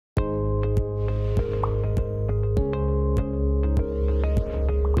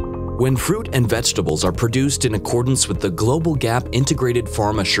When fruit and vegetables are produced in accordance with the GLOBAL.Ga.P Integrated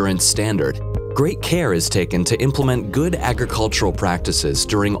Farm Assurance Standard, great care is taken to implement good agricultural practices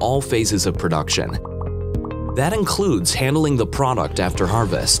during all phases of production. That includes handling the product after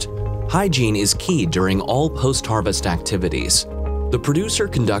harvest. Hygiene is key during all post-harvest activities. The producer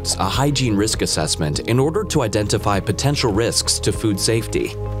conducts a hygiene risk assessment in order to identify potential risks to food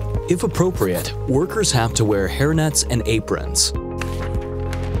safety. If appropriate, workers have to wear hairnets and aprons.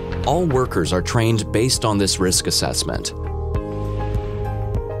 All workers are trained based on this risk assessment.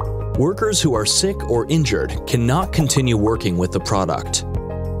 Workers who are sick or injured cannot continue working with the product.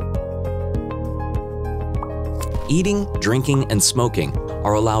 Eating, drinking, and smoking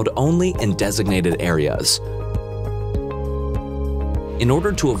are allowed only in designated areas. In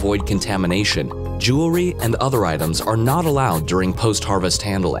order to avoid contamination, jewelry and other items are not allowed during post-harvest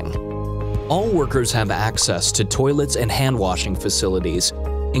handling. All workers have access to toilets and hand-washing facilities,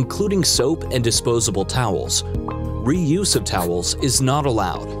 including soap and disposable towels. Reuse of towels is not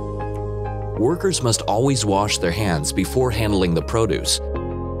allowed. Workers must always wash their hands before handling the produce,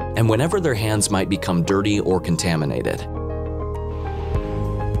 and whenever their hands might become dirty or contaminated.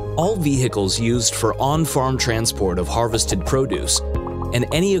 All vehicles used for on-farm transport of harvested produce and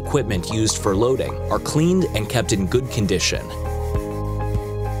any equipment used for loading are cleaned and kept in good condition.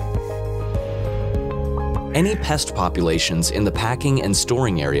 Any pest populations in the packing and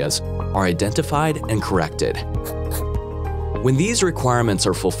storing areas are identified and corrected. When these requirements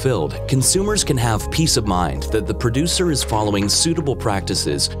are fulfilled, consumers can have peace of mind that the producer is following suitable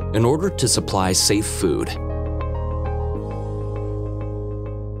practices in order to supply safe food.